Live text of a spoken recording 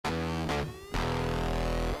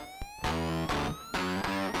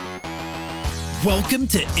Welcome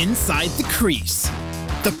to Inside The Crease,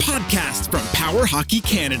 the podcast from PowerHockey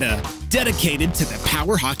Canada, dedicated to the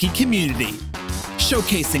PowerHockey community,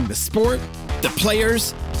 showcasing the sport, the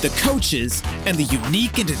players, the coaches, and the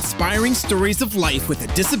unique and inspiring stories of life with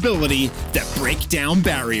a disability that break down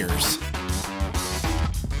barriers.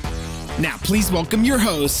 Now please welcome your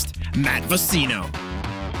host, Matt Vocino.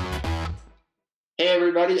 Hey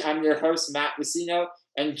everybody, I'm your host, Matt Vocino,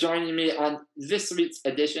 and joining me on this week's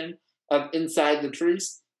edition of Inside The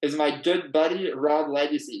Crease is my good buddy, Rob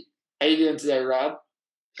Lagacé. How you doing today, Rob?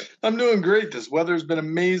 I'm doing great. This weather's been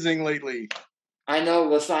amazing lately. I know,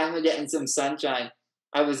 we're finally getting some sunshine.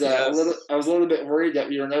 I was a little bit worried that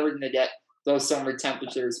we were never going to get those summer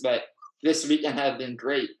temperatures, but this weekend have been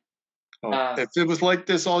great. If it was like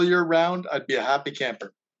this all year round, I'd be a happy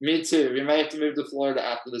camper. Me too. We might have to move to Florida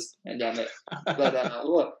after this pandemic, but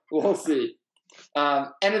we'll see.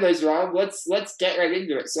 Anyways, Rob, let's get right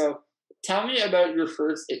into it. So, tell me about your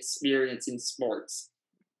first experience in sports.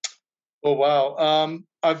 Oh wow!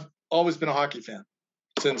 I've always been a hockey fan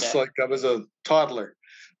since I was a toddler.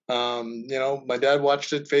 My dad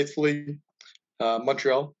watched it faithfully.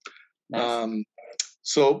 Montreal. Nice.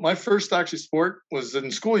 So my first actually sport was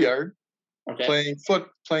in schoolyard, playing foot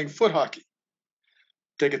hockey.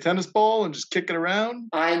 Take a tennis ball and just kick it around.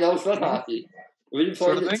 I know foot hockey. We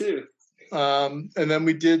played it too. And then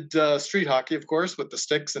we did street hockey, of course, with the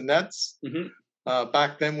sticks and nets. Mm-hmm.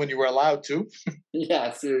 Back then, when you were allowed to.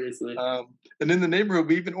 Yeah, seriously. And in the neighborhood,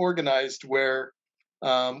 we even organized where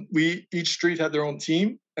each street had their own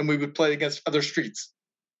team, and we would play against other streets.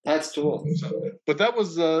 That's cool. But that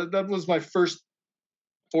was my first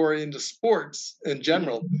foray into sports in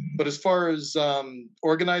general. But as far as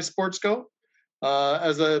organized sports go,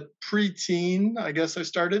 as a preteen, I guess I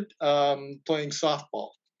started playing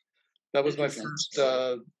softball. That was my first,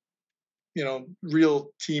 real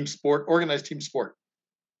team sport, organized team sport.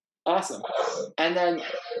 Awesome. And then,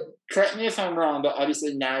 correct me if I'm wrong, but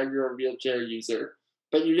obviously now you're a wheelchair user.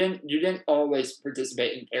 But you didn't always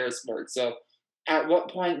participate in para sports. So, at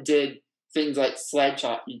what point did things like sledge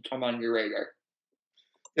hockey come on your radar?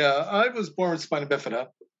 Yeah, I was born with spina bifida,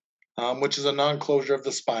 which is a non-closure of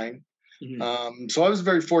the spine. Mm-hmm. So I was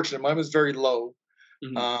very fortunate. Mine was very low,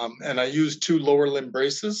 and I used 2 lower limb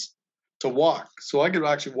braces to walk. So I could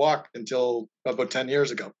actually walk until about 10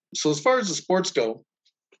 years ago. So as far as the sports go,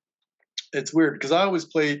 it's weird because I always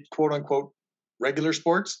played quote unquote regular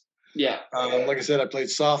sports. Yeah. Like I said, I played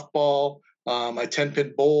softball. I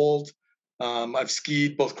 10-pin bowled. I've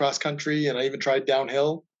skied both cross country and I even tried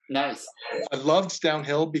downhill. Nice. I loved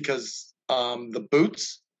downhill because the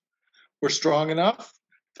boots were strong enough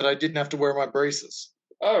that I didn't have to wear my braces.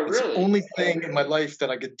 Oh, really? It's the only thing in my life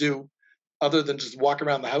that I could do other than just walk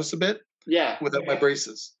around the house a bit. Yeah. Without my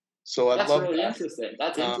braces. So That's I love really that. interesting.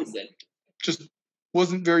 That's interesting. Just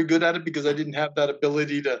wasn't very good at it because I didn't have that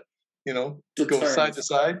ability to go side to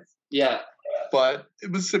side. Yeah. But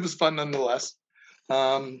it was fun nonetheless.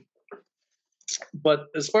 But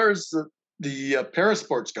as far as the para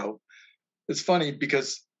sports go, it's funny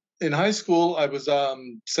because in high school I was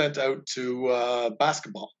sent out to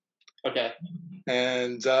basketball. Okay.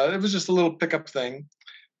 And it was just a little pickup thing.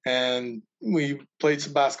 And we played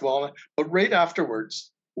some basketball. But right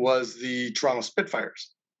afterwards was the Toronto Spitfires,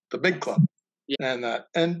 the big club. Yeah.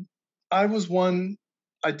 And I was one,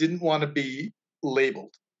 I didn't want to be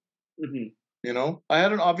labeled. Mm-hmm. I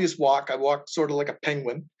had an obvious walk. I walked sort of like a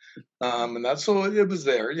penguin. And that's so it was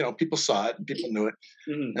there. People saw it, people knew it.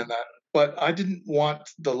 Mm-hmm. And that. But I didn't want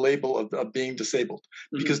the label of being disabled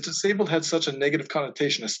because disabled had such a negative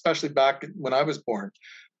connotation, especially back when I was born,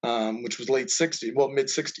 which was mid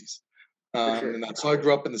 60s. Sure. And so I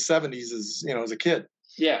grew up in the 70s as a kid.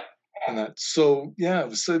 Yeah. And that. So yeah, it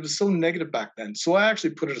was so negative back then. So I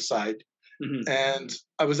actually put it aside. Mm-hmm. And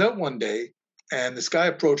I was out one day and this guy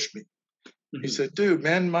approached me. Mm-hmm. He said, "Dude,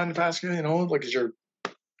 man, mind if I ask you, is your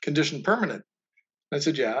condition permanent?" I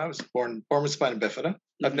said, "Yeah, I was born with spina bifida.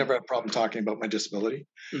 Mm-hmm. I've never had a problem talking about my disability."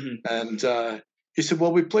 Mm-hmm. And he said,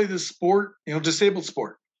 "Well, we play this sport, disabled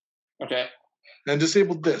sport. Okay. And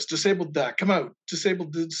disabled this, disabled that. Come out,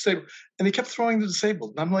 disabled, disabled." And he kept throwing the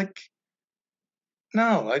disabled. And I'm like,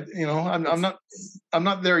 "No, I'm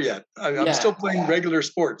not there yet. I'm still playing regular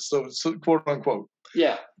sports, so quote unquote."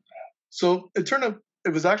 Yeah. So it turned out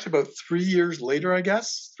it was actually about 3 years later, I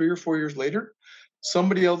guess, 3 or 4 years later.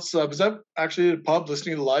 Somebody else was out actually at a pub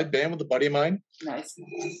listening to a live band with a buddy of mine. Nice.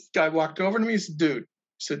 Guy walked over to me. He said, "Dude,"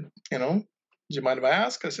 he said, "do you mind if I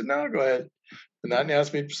ask?" I said, "No, go ahead." And he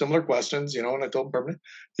asked me similar questions, and I told him permanent.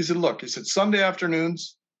 He said, "Look," he said, "Sunday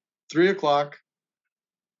afternoons, 3:00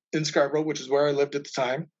 in Scarborough, which is where I lived at the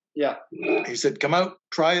time." Yeah. He said, "Come out,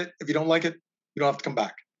 try it. If you don't like it, You don't have to come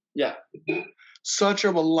back. Yeah. Such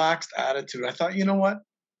a relaxed attitude. I thought, you know what?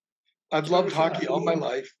 I've loved hockey all my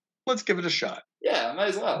life. Let's give it a shot. Yeah, might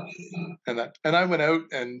as well. And I went out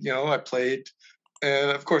and, I played.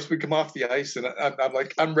 And of course, we come off the ice, and I'm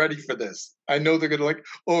like, I'm ready for this. I know they're gonna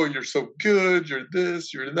oh, you're so good, you're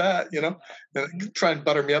this, you're that, and try and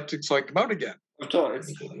butter me up so I come out again. Of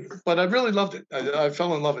course. But I really loved it. I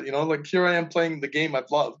fell in love with it. Here I am playing the game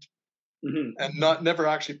I've loved, and never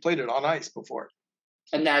actually played it on ice before.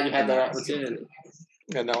 And now you have that opportunity.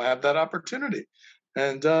 And now I have that opportunity,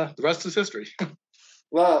 and the rest is history.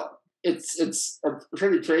 Well, it's a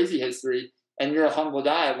pretty crazy history, and you're a humble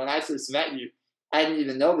guy. When I first met you, I didn't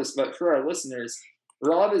even know this, but for our listeners,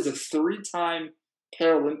 Rob is a 3-time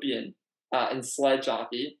Paralympian in sledge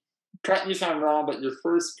hockey. Correct me if I'm wrong, but your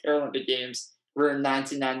first Paralympic Games were in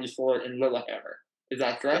 1994 in Lillehammer. Is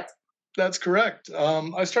that correct? That's correct.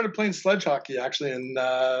 I started playing sledge hockey actually in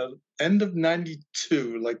end of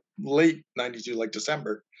 92, like late 92, like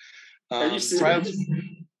December. Are you serious?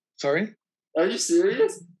 Sorry? Are you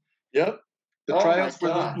serious? Yep. The tryouts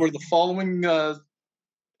were the following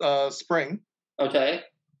spring. Okay.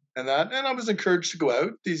 And I was encouraged to go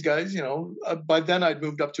out. These guys, by then I'd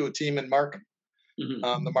moved up to a team in Markham,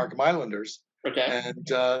 the Markham Islanders. Okay. And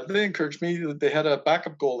they encouraged me. They had a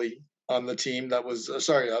backup goalie on the team that was,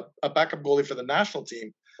 a backup goalie for the national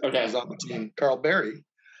team. Okay. That was on the team, Carl Berry.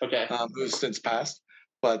 Okay. Who's since passed.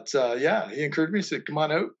 But he encouraged me, he said, come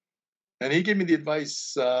on out. And he gave me the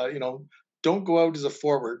advice, don't go out as a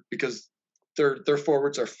forward because their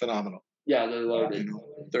forwards are phenomenal. Yeah, they're loaded.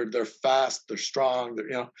 They're fast, they're strong.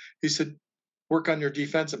 He said, work on your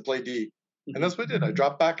defense and play D. And that's what I did. I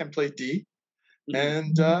dropped back and played D.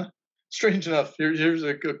 And strange enough, here's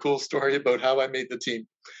a cool story about how I made the team.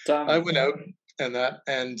 I went out and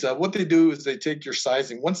what they do is they take your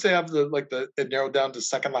sizing. Once they have it narrowed down to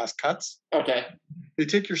second last cuts. Okay. They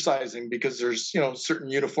take your sizing because there's, certain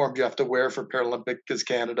uniforms you have to wear for Paralympic as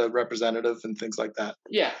Canada representative and things like that.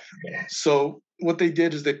 Yeah. So what they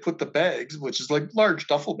did is they put the bags, which is like large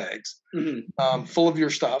duffel bags, full of your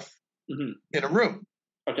stuff in a room.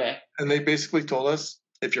 Okay. And they basically told us,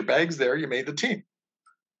 if your bag's there, you made the team.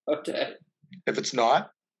 Okay. If it's not,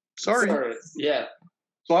 sorry. Yeah.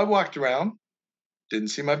 So I walked around, didn't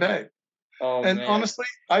see my bag. Oh, and man. Honestly,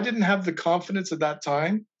 I didn't have the confidence at that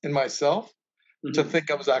time in myself to think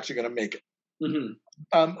I was actually going to make it.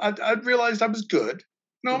 I realized I was good.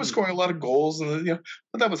 I was scoring a lot of goals, and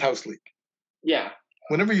but that was house league. Yeah.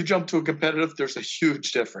 Whenever you jump to a competitive, there's a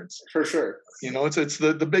huge difference. For sure. It's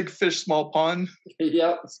the big fish, small pond.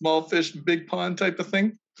 Yep. Small fish, big pond type of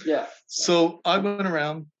thing. Yeah. So I went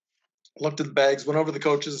around, looked at the bags, went over to the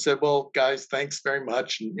coaches and said, well, guys, thanks very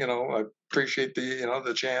much. And, I appreciate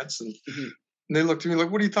the chance. And, and they looked at me like,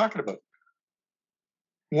 what are you talking about?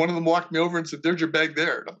 One of them walked me over and said, there's your bag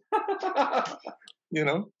there. I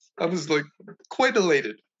was quite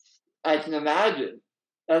elated. I can imagine.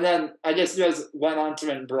 And then I guess you guys went on to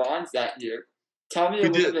win bronze that year. Tell me a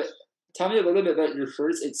little bit about your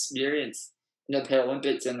first experience in the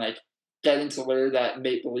Paralympics and getting to wear that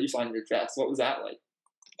maple leaf on your chest. What was that like?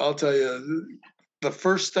 I'll tell you, the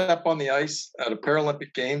first step on the ice at a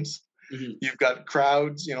Paralympic Games, you've got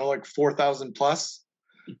crowds, 4,000 plus.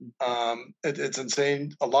 It's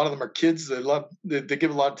insane. A lot of them are kids. They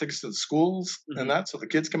give a lot of tickets to the schools and that, so the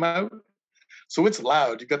kids come out. So it's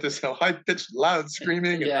loud. You got this high-pitched, loud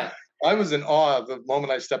screaming. Yeah. I was in awe the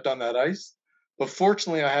moment I stepped on that ice. But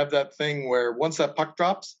fortunately, I have that thing where once that puck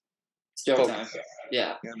drops, still time.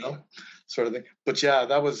 Yeah. Sort of thing. But yeah,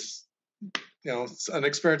 that was, an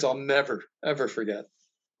experience I'll never, ever forget.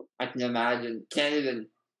 I can imagine. Can't even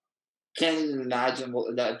imagine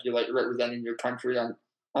what that would be like representing your country on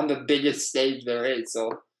the biggest stage there is.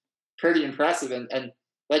 So pretty impressive. And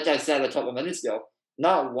like I said a couple minutes ago,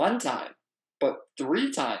 not one time, but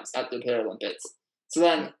 3 times at the Paralympics. So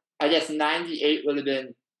then I guess 98 would have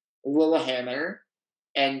been Lillehammer,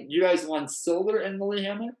 and you guys won silver in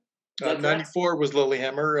Lillehammer? 94 was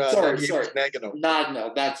Lillehammer. Sorry. Was Nagano.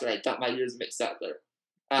 Nagano, that's right. Got my years mixed up there.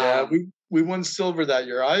 Yeah, we won silver that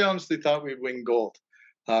year. I honestly thought we'd win gold.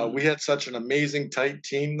 We had such an amazing, tight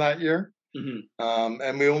team that year,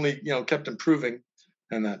 and we only kept improving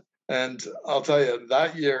and that. And I'll tell you,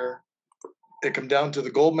 that year it came down to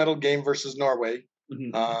the gold medal game versus Norway.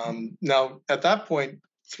 Now at that point,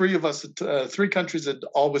 3 countries had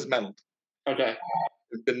always medaled. Okay.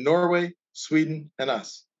 It'd been Norway, Sweden, and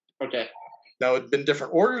us. Okay. Now it'd been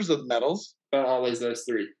different orders of medals, but always those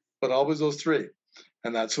 3.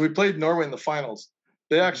 And that. So we played Norway in the finals.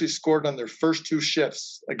 They actually scored on their first 2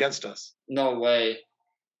 shifts against us. No way.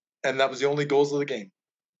 And that was the only goals of the game.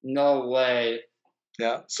 No way.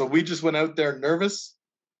 Yeah. So we just went out there nervous.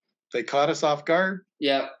 They caught us off guard.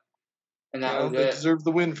 Yeah. And that was they it. deserved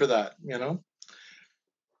the win for that,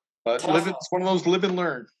 But it's one of those live and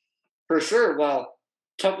learn. For sure. Well,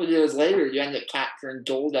 a couple of years later, you end up capturing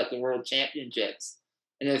gold at the World Championships.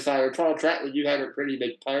 And if I recall correctly, you had a pretty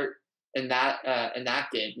big part in that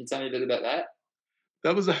game. Can you tell me a bit about that?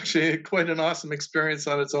 That was actually quite an awesome experience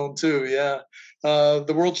on its own too. Yeah.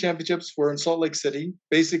 The World Championships were in Salt Lake City.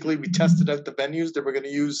 Basically, we tested out the venues that we're going to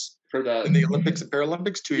use in the Olympics and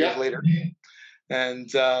Paralympics 2 years later. And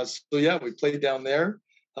we played down there.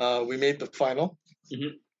 We made the final.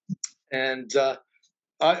 Mm-hmm. And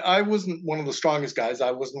I wasn't one of the strongest guys.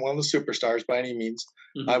 I wasn't one of the superstars by any means.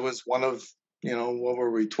 Mm-hmm. I was one of, what were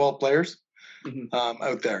we, 12 players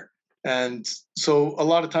out there. And so a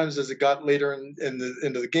lot of times as it got later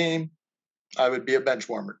into the game, I would be a bench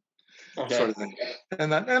warmer sort of thing.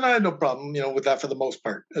 And I had no problem, with that for the most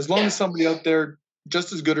part. As long as somebody out there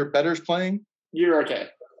just as good or better is playing, you're okay.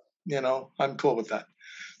 I'm cool with that.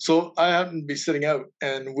 So I happened to be sitting out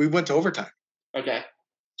and we went to overtime. Okay.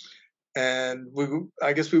 And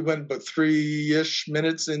I guess we went about 3-ish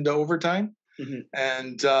minutes into overtime. Mm-hmm.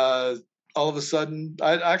 And all of a sudden,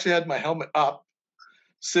 I actually had my helmet up,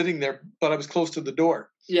 sitting there, but I was close to the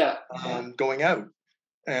door. Yeah. Going out.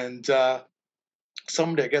 And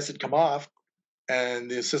somebody, I guess, had come off,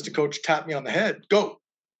 and the assistant coach tapped me on the head. Go.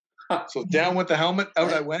 So down with the helmet,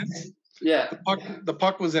 out I went. Yeah. The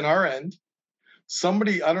puck was in our end.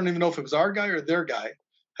 Somebody, I don't even know if it was our guy or their guy,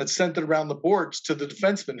 had sent it around the boards to the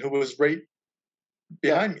defenseman who was right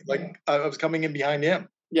behind me. Like I was coming in behind him.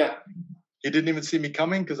 Yeah. He didn't even see me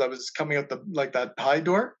coming because I was coming out that high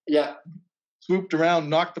door. Yeah. Swooped around,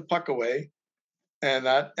 knocked the puck away. And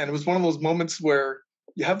it was one of those moments where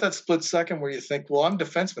you have that split second where you think, well, I'm a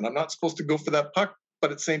defenseman. I'm not supposed to go for that puck,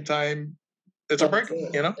 but at the same time, it's a break,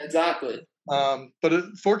 Exactly. But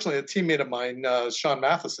fortunately, a teammate of mine, Sean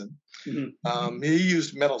Matheson, he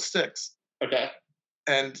used metal sticks. Okay.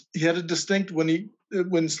 And he had a distinct,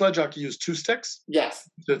 when sledge hockey used 2 sticks. Yes.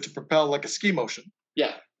 To propel like a ski motion.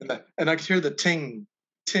 Yeah. And I could hear the ting,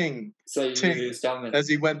 ting, ting as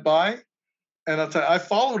he went by. And I'll tell you, I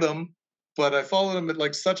followed him, but I followed him at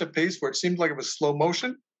like such a pace where it seemed like it was slow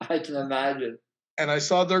motion. I can imagine. And I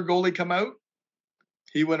saw their goalie come out.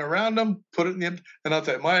 He went around him, put it in the end. And I'll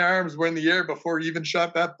tell you, my arms were in the air before he even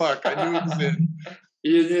shot that puck. I knew it was in.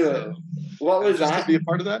 You knew it. What was just that? To be a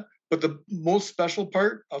part of that. But the most special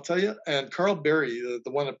part, I'll tell you, and Carl Berry,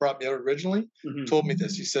 the one that brought me out originally, told me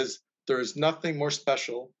this. He says, there is nothing more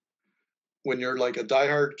special when you're like a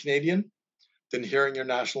diehard Canadian than hearing your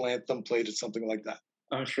national anthem played at something like that.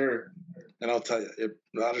 I'm sure. And I'll tell you,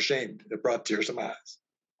 not ashamed. It brought tears to my eyes.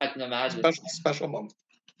 I can imagine. Special moment.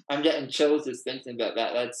 I'm getting chills just thinking about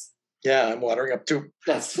that. I'm watering up too.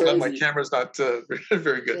 That's crazy. My camera's not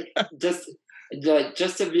very good. just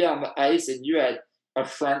to be on the ice and you had a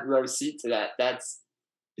front row seat to that.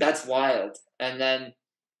 That's wild. And then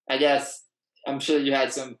I guess I'm sure you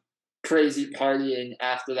had some crazy partying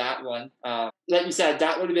after that one. Like you said,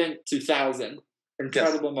 that would have been 2000.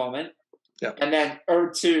 Incredible moment. Yeah. And then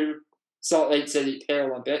 2002 Salt Lake City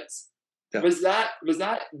Paralympics. Yeah. Was that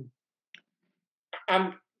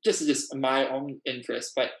this is just my own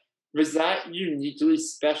interest, but was that uniquely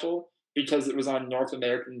special because it was on North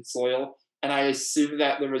American soil? And I assume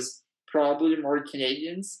that there was probably more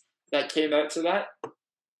Canadians that came out to that?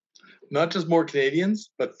 Not just more Canadians,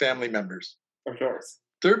 but family members. Of course.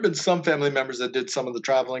 There have been some family members that did some of the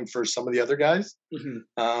traveling for some of the other guys,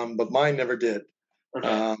 but mine never did.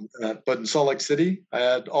 Okay. But in Salt Lake City, I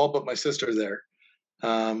had all but my sister there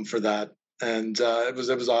for that. And it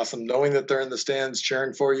was awesome knowing that they're in the stands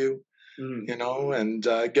cheering for you, and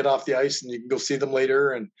get off the ice and you can go see them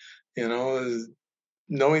later. And,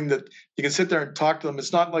 knowing that you can sit there and talk to them.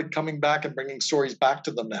 It's not like coming back and bringing stories back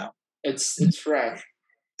to them now. It's fresh.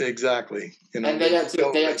 Exactly. And they had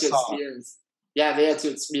to experience. Yeah, they had to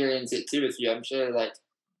experience it too with you. I'm sure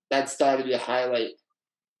that's got to be a highlight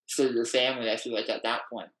for your family, I feel like, at that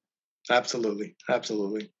point. Absolutely.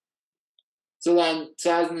 So then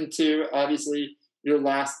 2002, obviously your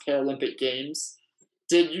last Paralympic Games.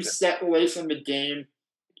 Did you step away from the game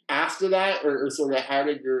after that, or sort of how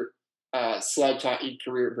did your sledge hockey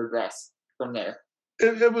career progress from there?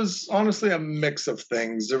 It was honestly a mix of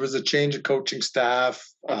things. There was a change of coaching staff.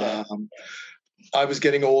 Okay. I was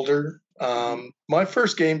getting older. My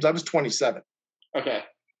first games, I was 27. Okay.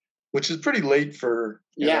 Which is pretty late for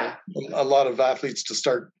a lot of athletes to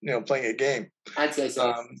start playing a game. I'd say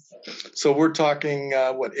so. So we're talking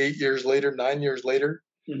 8 years later, 9 years later.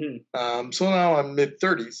 So now I'm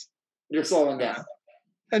mid-30s. You're slowing down.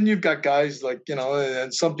 And you've got guys like,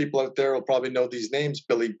 and some people out there will probably know these names,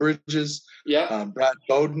 Billy Bridges, Brad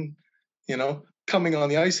Bowden, coming on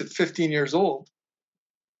the ice at 15 years old.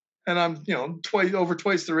 And I'm, over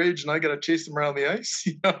twice their age, and I got to chase them around the ice.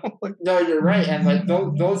 No, you're right. And like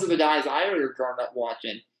those are the guys I would have grown up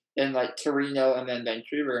watching in like Torino and then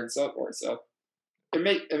Vancouver and so forth. So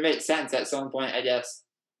it makes sense at some point, I guess.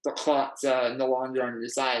 The clock's no longer on your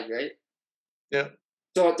side, right? Yeah.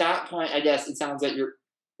 So at that point, I guess it sounds like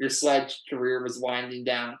your sledge career was winding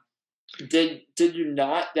down. Did you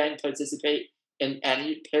not then participate in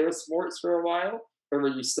any para sports for a while, or were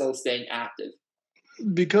you still staying active?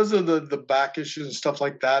 Because of the back issues and stuff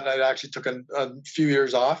like that, I actually took a few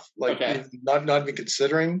years off, not even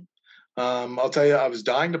considering. I'll tell you, I was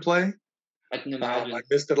dying to play. I can imagine. I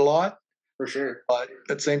missed it a lot. For sure. But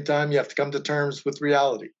at the same time, you have to come to terms with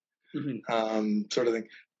reality, sort of thing.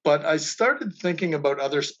 But I started thinking about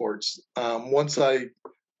other sports once I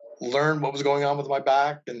learned what was going on with my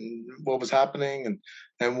back and what was happening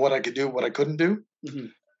and what I could do, what I couldn't do. Mm-hmm.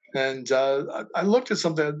 And I looked at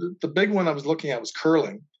something. The big one I was looking at was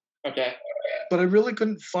curling. Okay. But I really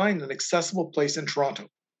couldn't find an accessible place in Toronto.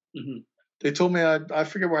 Mm-hmm. They told me I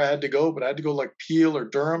forget where I had to go, but I had to go like Peel or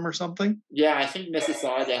Durham or something. Yeah, I think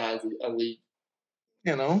Mississauga has a league.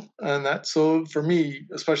 And that, so for me,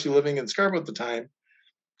 especially living in Scarborough at the time,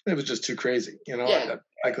 it was just too crazy.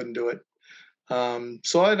 I couldn't do it.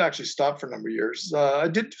 So I'd actually stopped for a number of years. I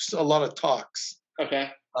did a lot of talks. Okay.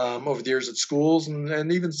 Over the years at schools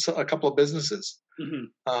and even a couple of businesses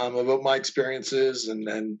about my experiences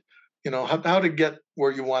and how to get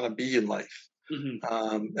where you want to be in life.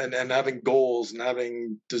 Mm-hmm. And having goals and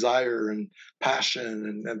having desire and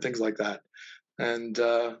passion and things like that. And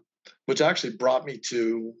which actually brought me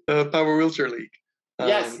to the Power Wheelchair League.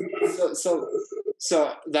 Yes.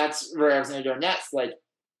 So that's where I was going to go next. Like,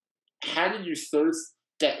 how did you first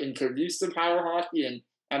get introduced to power hockey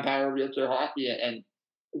and power wheelchair hockey, and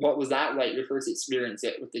what was that like, your first experience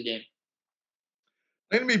with the game?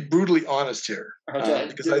 I'm going to be brutally honest here. Okay.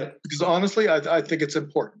 Because honestly, I think it's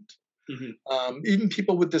important. Mm-hmm. Even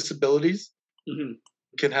people with disabilities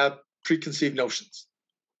can have preconceived notions.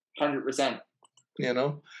 100%.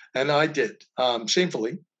 And I did,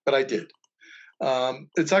 shamefully, but I did.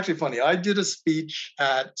 It's actually funny. I did a speech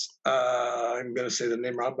at, I'm going to say the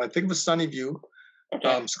name wrong, but I think it was Sunnyview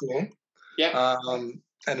School. Yeah.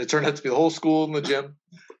 And it turned out to be the whole school in the gym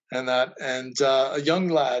and that. And a young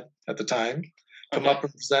lad at the time come up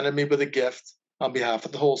and presented me with a gift on behalf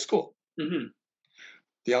of the whole school. Mm-hmm.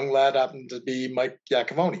 The young lad happened to be Mike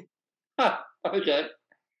Iacovone. Okay.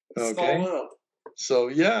 Small world. So,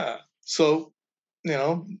 yeah. So,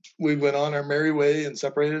 we went on our merry way and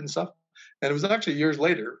separated and stuff. And it was actually years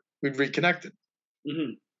later, we reconnected.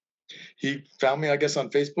 Mm-hmm. He found me, I guess,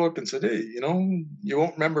 on Facebook and said, hey, you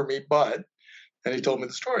won't remember me, but, and he told me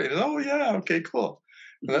the story. And oh, yeah, okay, cool.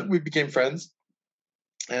 And then we became friends.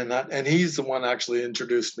 And he's the one actually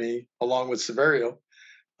introduced me, along with Severio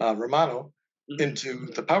Romano, into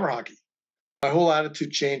the power hockey. My whole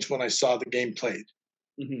attitude changed when I saw the game played.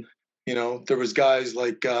 Mm-hmm. There was guys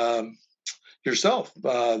like yourself.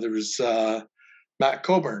 There was Matt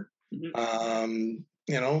Coburn. Mm-hmm.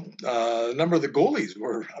 A number of the goalies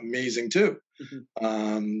were amazing too.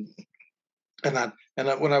 Mm-hmm.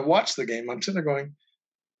 And when I watched the game, I'm sitting there going,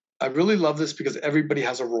 I really love this because everybody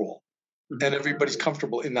has a role, and everybody's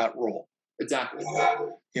comfortable in that role. Exactly.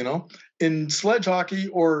 In sledge hockey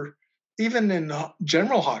or even in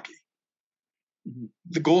general hockey,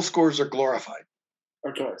 the goal scorers are glorified.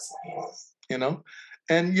 Of course.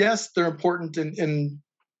 And yes, they're important in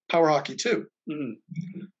power hockey too.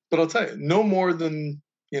 Mm-hmm. But I'll tell you, no more than,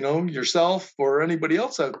 yourself or anybody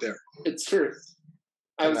else out there. It's true.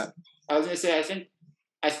 I was going to say, I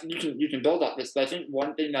think you can build up this, but I think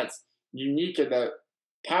one thing that's unique about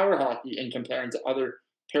power hockey in comparing to other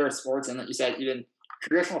para sports, and like you said, even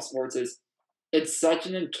traditional sports, is it's such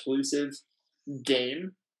an inclusive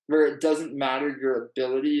game where it doesn't matter your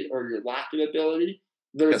ability or your lack of ability.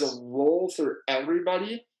 There's a role for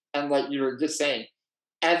everybody. And like you were just saying,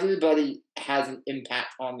 everybody has an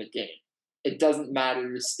impact on the game. It doesn't matter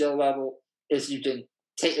your skill level, if you can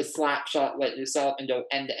take a slap shot like yourself and go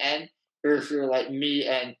end to end, or if you're like me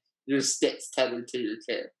and your stick's tethered to your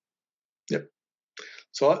chair. Yep.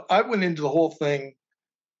 So I went into the whole thing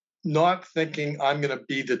not thinking I'm going to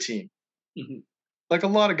be the team. Mm-hmm. Like a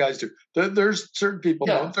lot of guys do. There's certain people,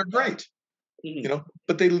 they're great,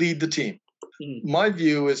 but they lead the team. Mm-hmm. My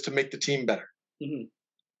view is to make the team better. Mm-hmm.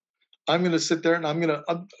 I'm going to sit there and I'm going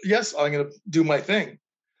to do my thing,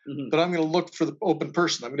 but I'm going to look for the open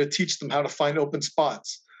person. I'm going to teach them how to find open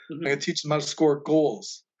spots. Mm-hmm. I'm going to teach them how to score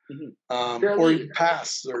goals. or you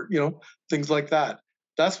pass, or things like that.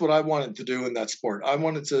 That's what I wanted to do in that sport. I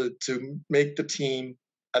wanted to make the team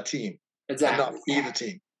a team, and not be the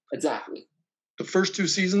team. Exactly. The first 2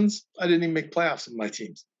 seasons, I didn't even make playoffs in my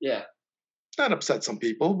teams. Yeah. That upset some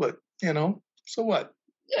people, but so what?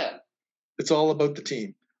 Yeah. It's all about the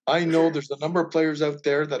team. I know there's a number of players out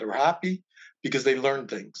there that are happy because they learned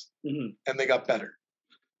things and they got better.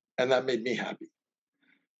 And that made me happy.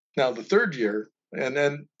 Now, the 3rd year, and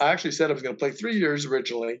then I actually said I was going to play 3 years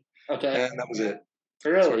originally. Okay. And that was it.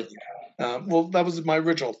 Really? Well, that was my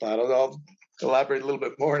original thought. I'll elaborate a little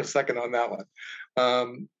bit more in a second on that one.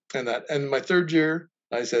 And my 3rd year,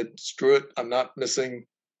 I said, screw it. I'm not missing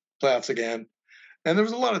playoffs again. And there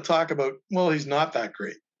was a lot of talk about, well, he's not that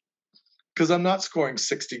great, because I'm not scoring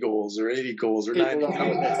 60 goals or 80 goals or 90,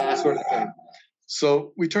 that sort of thing.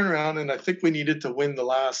 So we turned around, and I think we needed to win the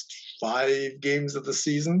last 5 games of the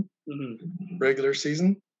season, regular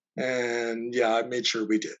season. And I made sure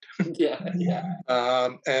we did. And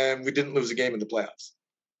we didn't lose a game in the playoffs.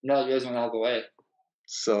 No, you guys went all the way.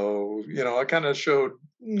 So, I kind of showed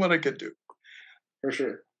what I could do. For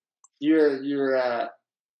sure. You're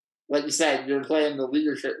like you said, you're playing the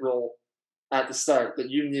leadership role at the start, but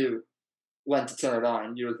you knew when to turn it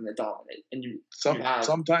on. You were going to dominate, and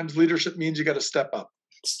sometimes leadership means you got to step up.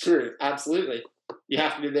 It's true, absolutely. You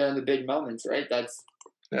have to be there in the big moments, right? That's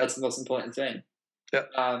the most important thing.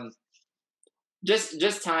 Yeah.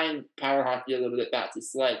 Just tying power hockey a little bit back to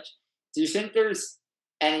sledge. Do you think there's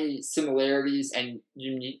any similarities and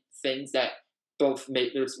unique things that both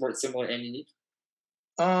make their sport similar and unique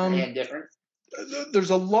and different?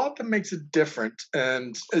 There's a lot that makes it different,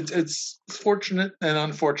 and it's fortunate and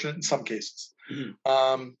unfortunate in some cases.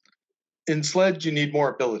 In sledge, you need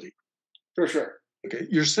more ability. For sure. Okay,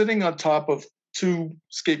 you're sitting on top of 2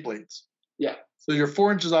 skate blades. Yeah. So you're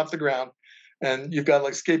 4 inches off the ground, and you've got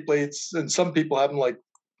like skate blades, and some people have them like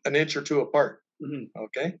an inch or 2 apart.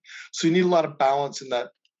 Okay, so you need a lot of balance in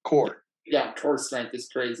that core. Yeah, core strength is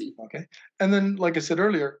crazy. Okay, and then like I said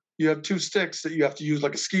earlier, you have 2 sticks that you have to use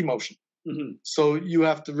like a ski motion. So you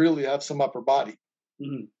have to really have some upper body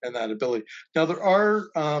and that ability. Now, there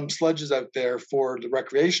are sledges out there for the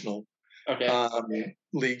recreational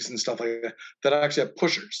leagues and stuff like that actually have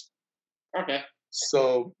pushers. Okay.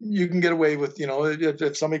 So you can get away with,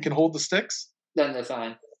 if somebody can hold the sticks, then they're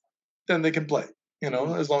fine. Then they can play,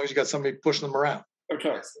 as long as you got somebody pushing them around. Of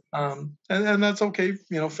course. And that's okay,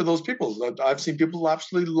 for those people. I've seen people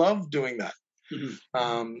absolutely love doing that.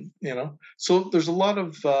 So there's a lot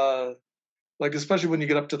of especially when you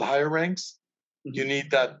get up to the higher ranks, you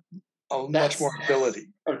need that much more ability.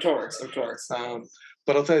 Of course.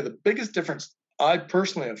 But I'll tell you, the biggest difference I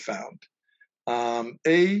personally have found,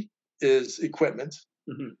 is equipment.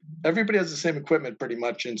 Everybody has the same equipment pretty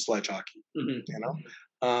much in sledge hockey.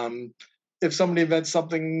 If somebody invents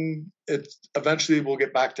something, it eventually will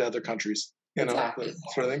get back to other countries. Exactly.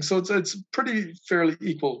 Sort of thing. So it's pretty fairly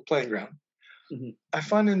equal playing ground. I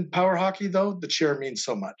find in power hockey, though, the chair means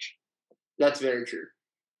so much. That's very true.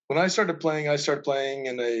 When I started playing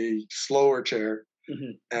in a slower chair,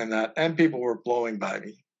 and people were blowing by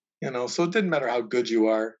me. So it didn't matter how good you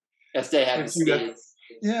are. If they have speed.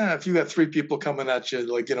 If you got 3 people coming at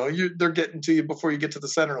you, they're getting to you before you get to the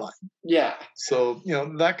center line. Yeah. So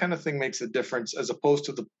that kind of thing makes a difference as opposed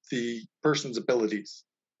to the person's abilities.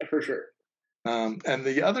 For sure. And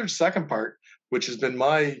the other second part, which has been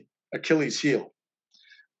my Achilles heel,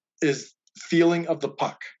 is feeling of the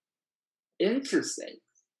puck. Interesting.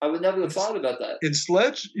 I would never have thought about that. In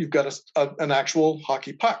sledge, you've got an actual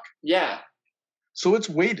hockey puck. Yeah. So it's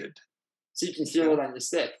weighted. So you can feel it on your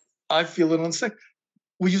stick. I feel it on the stick.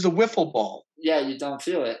 We use a wiffle ball. Yeah, you don't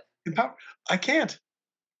feel it. In power, I can't.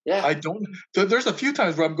 Yeah. I don't. There's a few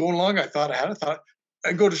times where I'm going along, I thought I had a thought.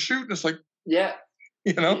 I go to shoot, and it's like, yeah.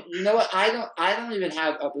 You know what? I don't even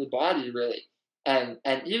have upper body really, and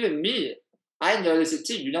even me, I notice it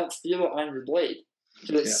too. You don't feel it on your blade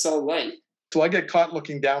because it's so light. So I get caught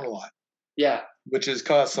looking down a lot. Yeah. Which has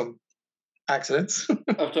caused some accidents.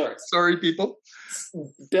 Of course. Sorry, people.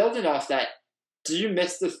 Building off that, do you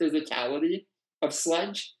miss the physicality of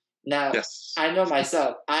sledge? Now, yes. I know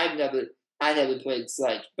myself. I never played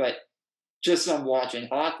sledge, but just from watching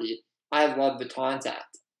hockey, I love the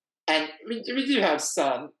contact. And we do have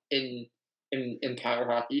some in power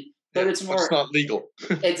hockey, but it's more. It's not legal.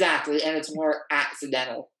 Exactly, and it's more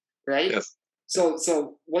accidental, right? Yes.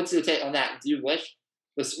 So what's your take on that? Do you wish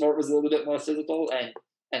the sport was a little bit more physical?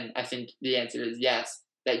 And I think the answer is yes,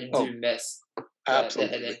 that you do miss.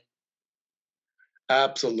 Absolutely.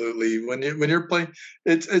 Absolutely. When you're playing,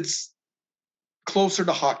 it's closer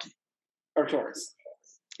to hockey. Of course.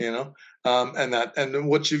 and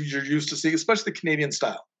what you're used to seeing, especially the Canadian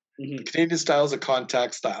style. Mm-hmm. The Canadian style is a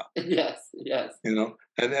contact style. Yes.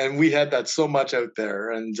 And we had that so much out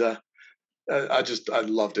there, and I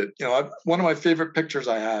loved it. One of my favorite pictures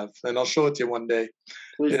I have, and I'll show it to you one day,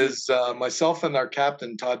 is myself and our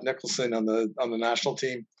captain Todd Nicholson on the national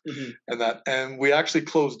team, and we actually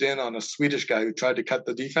closed in on a Swedish guy who tried to cut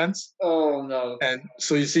the defense. Oh no! And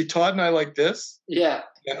so you see Todd and I like this,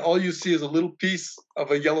 and all you see is a little piece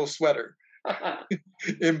of a yellow sweater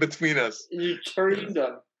in between us. You turned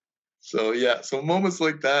them. So so moments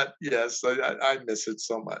like that, yes, I miss it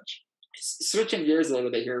so much. Switching gears a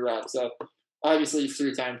little bit here, Rob. So obviously,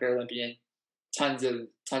 three-time Paralympian, tons of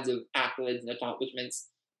accolades and accomplishments.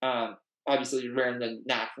 Obviously, you're wearing the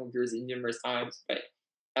national jersey numerous times, but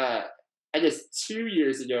I guess 2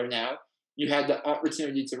 years ago now, you had the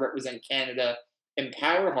opportunity to represent Canada in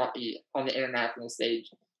power hockey on the international stage,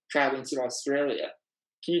 traveling to Australia.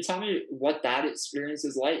 Can you tell me what that experience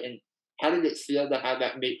was like, and how did it feel to have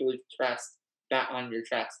that Maple Leaf crest back on your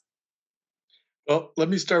chest? Well, let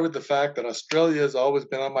me start with the fact that Australia has always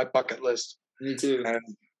been on my bucket list. Me too. And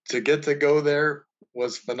to get to go there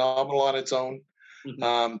was phenomenal on its own.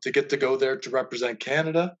 To get to go there to represent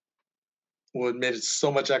Canada made it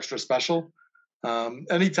so much extra special.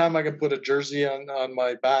 Anytime I can put a jersey on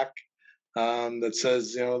my back that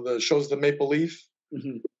says, shows the Maple Leaf,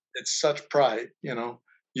 it's such pride.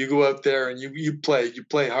 You go out there and you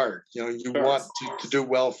play hard. You want to do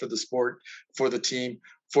well for the sport, for the team,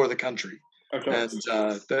 for the country. And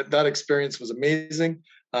that experience was amazing.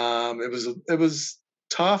 It was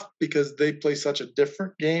tough because they play such a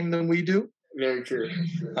different game than we do. Very true.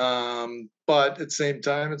 But at the same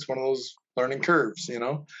time, it's one of those learning curves.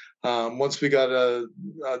 Once we got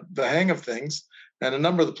the hang of things, and a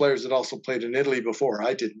number of the players had also played in Italy before.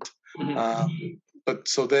 I didn't, but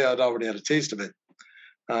so they had already had a taste of it.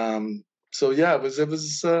 It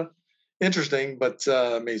was interesting, but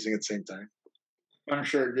amazing at the same time. I'm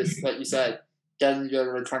sure, just like you said, getting to go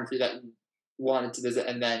to a country that you wanted to visit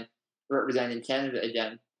and then representing Canada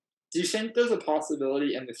again. Do you think there's a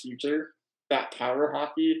possibility in the future that power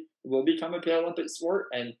hockey will become a Paralympic sport?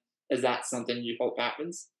 And is that something you hope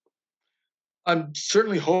happens? I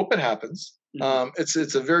certainly hope it happens.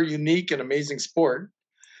 It's a very unique and amazing sport.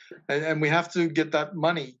 And we have to get that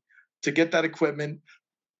money to get that equipment,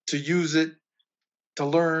 to use it, to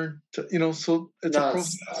learn, so it's a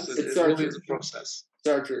process. It really is a process.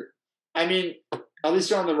 So true. I mean, at least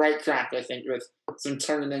you're on the right track, I think, with some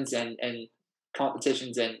tournaments and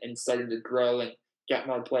competitions and starting to grow and get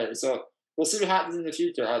more players. So we'll see what happens in the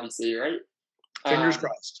future, obviously, right? Fingers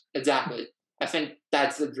crossed. Exactly. I think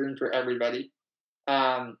that's the dream for everybody.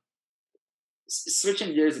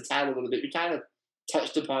 Switching gears a tad a little bit, we kind of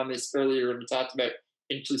touched upon this earlier when we talked about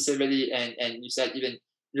inclusivity and you said even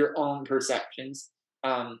your own perceptions.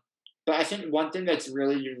 But I think one thing that's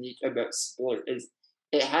really unique about sport is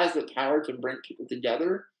it has the power to bring people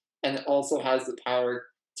together, and it also has the power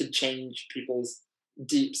to change people's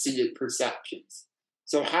deep-seated perceptions.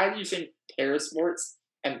 So how do you think parasports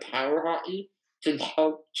and power hockey can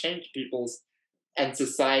help change people's and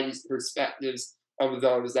society's perspectives of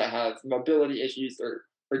those that have mobility issues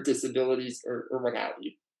or disabilities or what have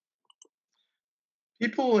you?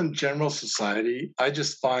 People in general society, I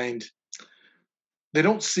just find they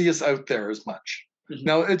don't see us out there as much.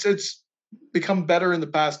 Now, it's become better in the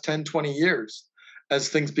past 10, 20 years as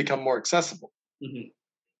things become more accessible.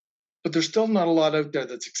 But there's still not a lot out there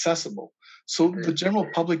that's accessible. So the general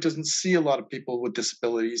public doesn't see a lot of people with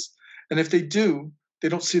disabilities. And if they do, they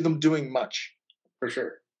don't see them doing much. For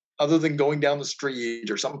sure. Other than going down the street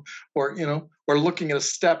or something, or looking at a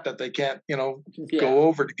step that they can't, go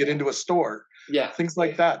over to get into a store. Yeah. Things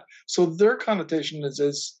like that. So their connotation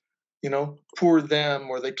is poor them,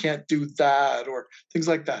 or they can't do that, or things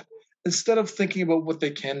like that, instead of thinking about what they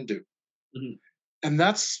can do. And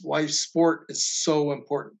that's why sport is so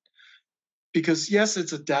important. Because yes,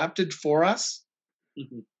 it's adapted for us,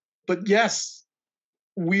 but yes,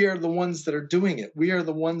 we are the ones that are doing it. We are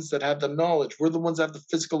the ones that have the knowledge. We're the ones that have the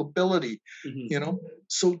physical ability,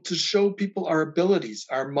 So to show people our abilities,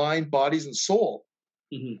 our mind, bodies, and soul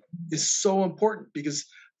is so important, because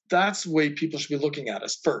that's the way people should be looking at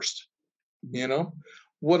us first.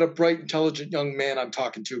 What a bright, intelligent young man I'm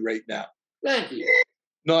talking to right now. Thank you.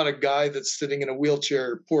 Not a guy that's sitting in a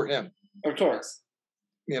wheelchair, poor him. Of course.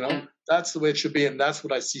 That's the way it should be, and that's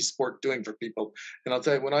what I see sport doing for people. And I'll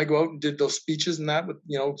tell you, when I go out and did those speeches and that with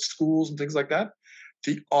schools and things like that,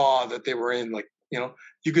 the awe that they were in,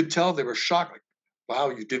 you could tell they were shocked, like, wow,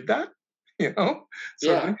 you did that,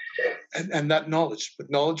 Yeah. And that knowledge, but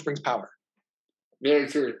knowledge brings power. Very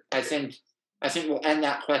true. I think I think we'll end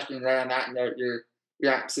that question right on that note.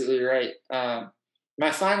 You're absolutely right.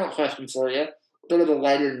 My final question for you, a bit of a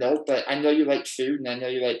lighter note, but I know you like food and I know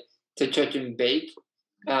you like to cook and bake.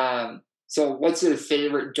 So what's your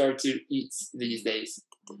favorite go-to eats these days?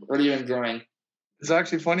 What are you enjoying? It's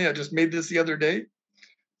actually funny. I just made this the other day.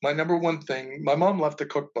 My number one thing, my mom left a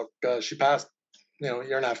cookbook. She passed, a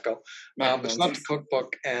year and a half ago. But she left a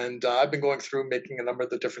cookbook, and I've been going through making a number of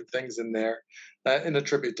the different things in there in a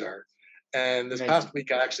tribute to her. And this past week,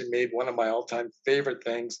 I actually made one of my all-time favorite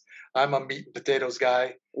things. I'm a meat and potatoes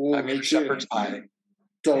guy. Ooh, I made a shepherd's pie.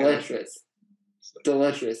 Delicious.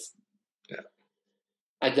 Delicious.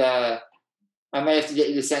 Yeah. I might have to get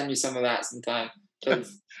you to send me some of that sometime.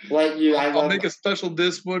 Because, like you, I'll make a special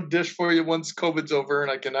dish for you once COVID's over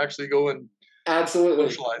and I can actually go and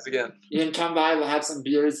socialize again. You can come by. We'll have some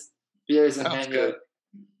beers and hang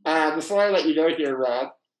out. Before I let you go here, Rob,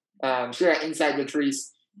 here at Inside The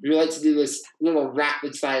Crease, we like to do this little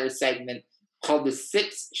rapid-fire segment called the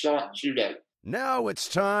 6-shot shootout. Now it's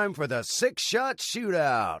time for the 6-shot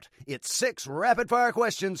shootout. It's 6 rapid-fire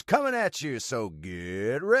questions coming at you, so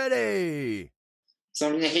get ready. So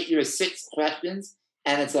I'm going to hit you with 6 questions,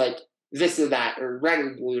 and it's like this or that, or red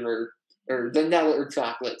or blue, or vanilla or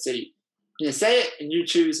chocolate. So you say it, and you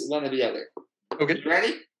choose one or the other. Okay. You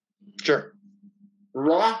ready? Sure.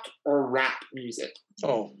 Rock or rap music?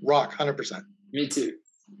 Oh, rock, 100%. Me too.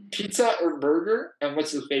 Pizza or burger, and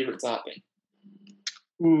what's your favorite topping?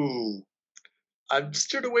 Ooh. I've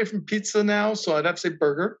steered away from pizza now, so I'd have to say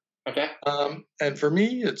burger. Okay. And for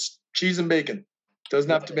me, it's cheese and bacon. Doesn't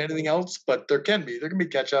have to be anything else, but there can be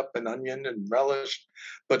ketchup and onion and relish.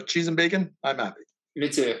 But cheese and bacon, I'm happy. Me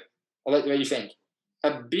too. I like the way you think.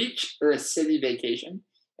 A beach or a city vacation?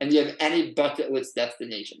 And do you have any bucket list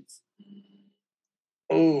destinations?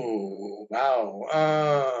 Oh, wow.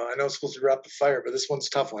 I know it's supposed to be rapid fire, but this one's a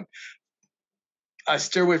tough one. I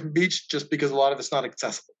steer away from beach just because a lot of it's not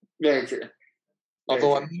accessible. Very true.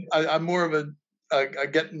 Although I'm more of a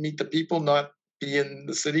get and meet the people, not be in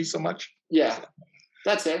the city so much. Yeah,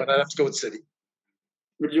 that's it. But I'd have to go with city.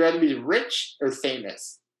 Would you rather be rich or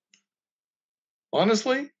famous?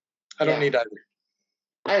 Honestly, I don't need either.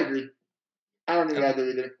 I agree. I don't need either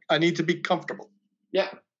either. I need to be comfortable. Yeah,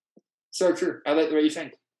 so true. I like the way you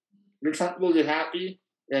think. You're comfortable, you're happy,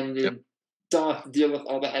 and you don't have to deal with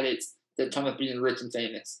all the headaches that come with being rich and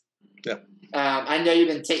famous. Yeah. I know you've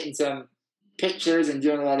been taking some pictures and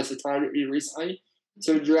doing a lot of photography recently.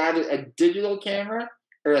 So would you rather a digital camera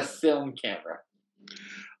or a film camera?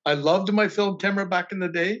 I loved my film camera back in the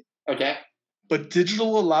day. Okay. But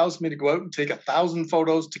digital allows me to go out and take 1,000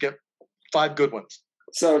 photos to get 5 good ones.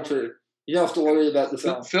 So true. You don't have to worry about the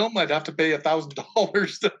film. Film, I'd have to pay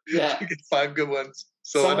 $1,000 to get 5 good ones.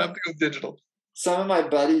 So I'd have to go digital. Some of my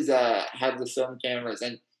buddies have the film cameras,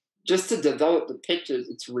 and just to develop the pictures,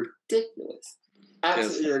 it's ridiculous.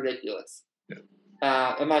 Absolutely ridiculous.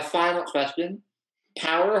 Yeah. And my final question,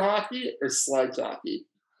 power hockey or sledge hockey?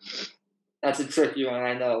 That's a tricky one,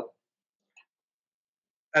 I know.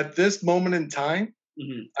 At this moment in time,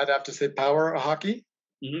 I'd have to say power hockey.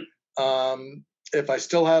 If I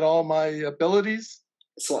still had all my abilities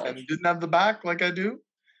and didn't have the back like I do,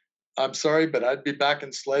 I'm sorry, but I'd be back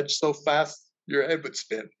in sledge so fast your head would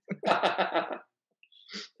spin.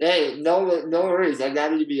 Hey, no worries. I got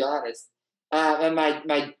to be honest. And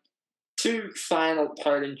my 2 final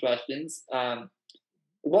parting questions.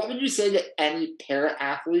 What would you say to any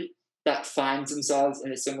para-athlete that finds themselves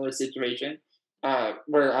in a similar situation,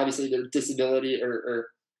 where obviously their disability or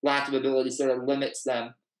lack of ability sort of limits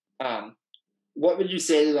them? What would you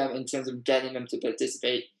say to them in terms of getting them to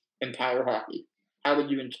participate in power hockey? How would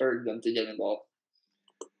you encourage them to get involved?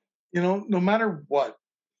 No matter what,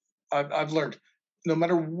 I've learned, no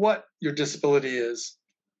matter what your disability is,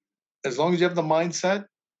 as long as you have the mindset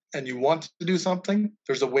and you want to do something,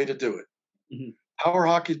 there's a way to do it. Power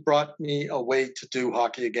hockey's brought me a way to do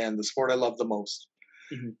hockey again, the sport I love the most.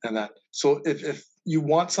 And that. So if you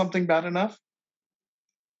want something bad enough,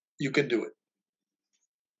 you can do it.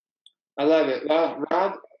 I love it. Well,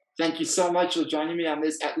 Rob, thank you so much for joining me on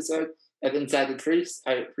this episode of Inside the Crease.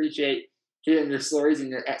 I appreciate hearing your stories and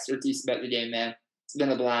your expertise about the game, man. It's been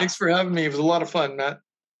a blast. Thanks for having me. It was a lot of fun, Matt.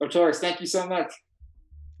 Of course. Thank you so much.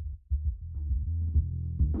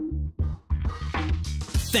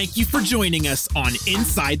 Thank you for joining us on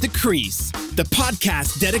Inside the Crease, the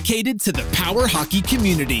podcast dedicated to the power hockey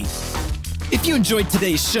community. If you enjoyed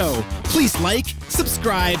today's show, please like,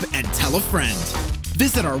 subscribe, and tell a friend.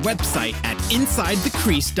 Visit our website at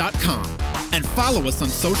InsideTheCrease.com and follow us on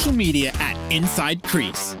social media at Inside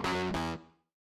Crease.